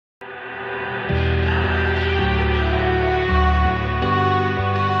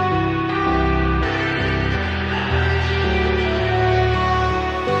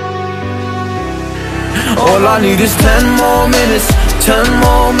I need is 10 more minutes, 10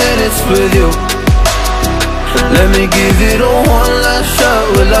 more minutes with you. Let me give it a one last shot.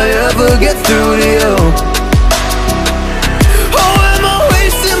 Will I ever get through to you? Oh, am I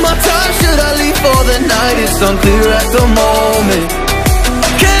wasting my time? Should I leave for the night? It's unclear at the moment.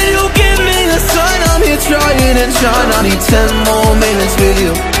 Can you give me a sign? I'm here trying and trying. I need 10 more minutes with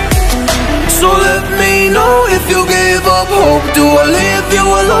you. So let me know if you gave up hope. Do I leave you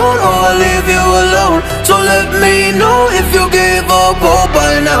alone or I leave you alone? So let me know if you gave up hope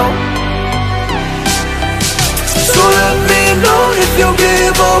by now. So let me know if you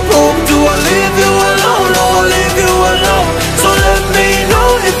gave up hope. Do I leave you alone or I leave you alone? So let me know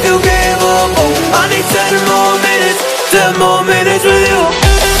if you gave up hope. I need 10 more minutes, 10 more minutes with you.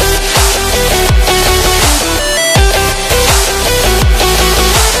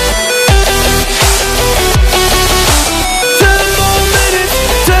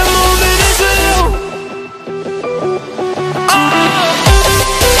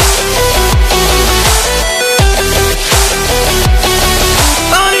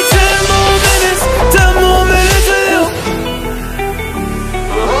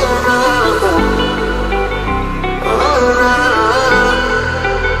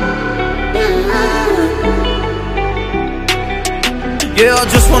 Yeah, I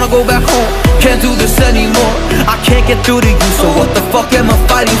just wanna go back home. Can't do this anymore. I can't get through to you, so what the fuck am I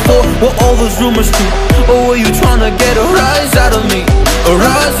fighting for? Were all those rumors true? Or were you trying to get a rise out of me? A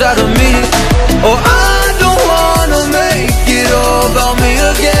rise out of me? Or I don't wanna make it all about me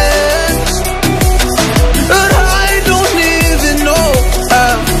again. And I don't even know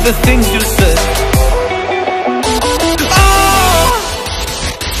half the things you said.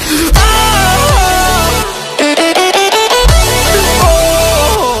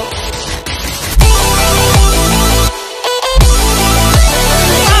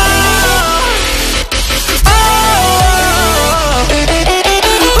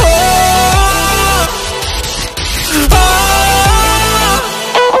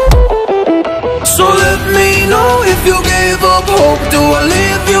 So let me know if you gave up hope. Do I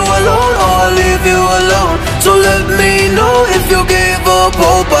leave you alone or I leave you alone? So let me know if you gave up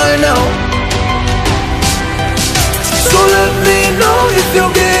hope by now. So let me know if you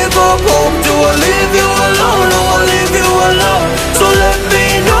gave up hope. Do I leave you alone or I leave you alone? So let me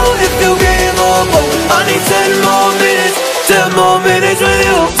know if you gave up hope. I need 10 more minutes, 10 more minutes with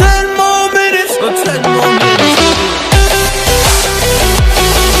you. 10 more minutes, or 10 more minutes with you.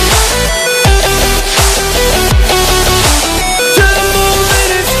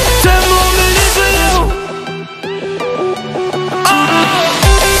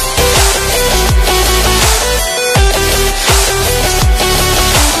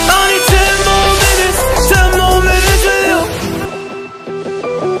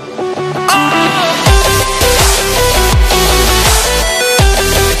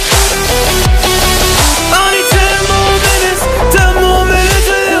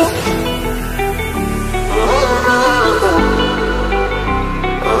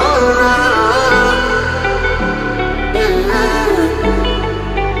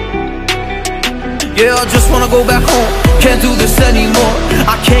 Yeah, I just wanna go back home. Can't do this anymore.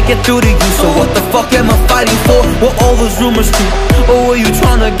 I can't get through to you, so what the fuck am I fighting for? Were all those rumors true? Or were you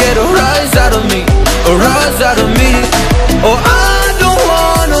trying to get a rise out of me? A rise out of me? Or I don't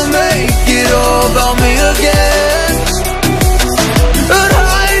wanna make it all about me again. And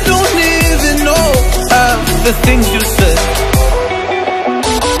I don't even know half the things you said.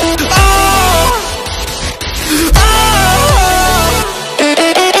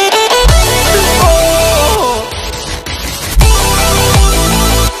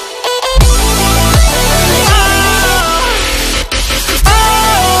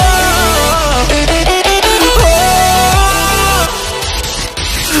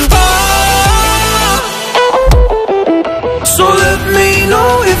 So let me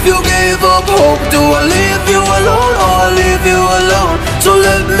know if you gave up hope. Do I leave you alone or I leave you alone? So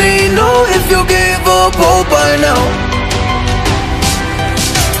let me know if you gave up hope by now.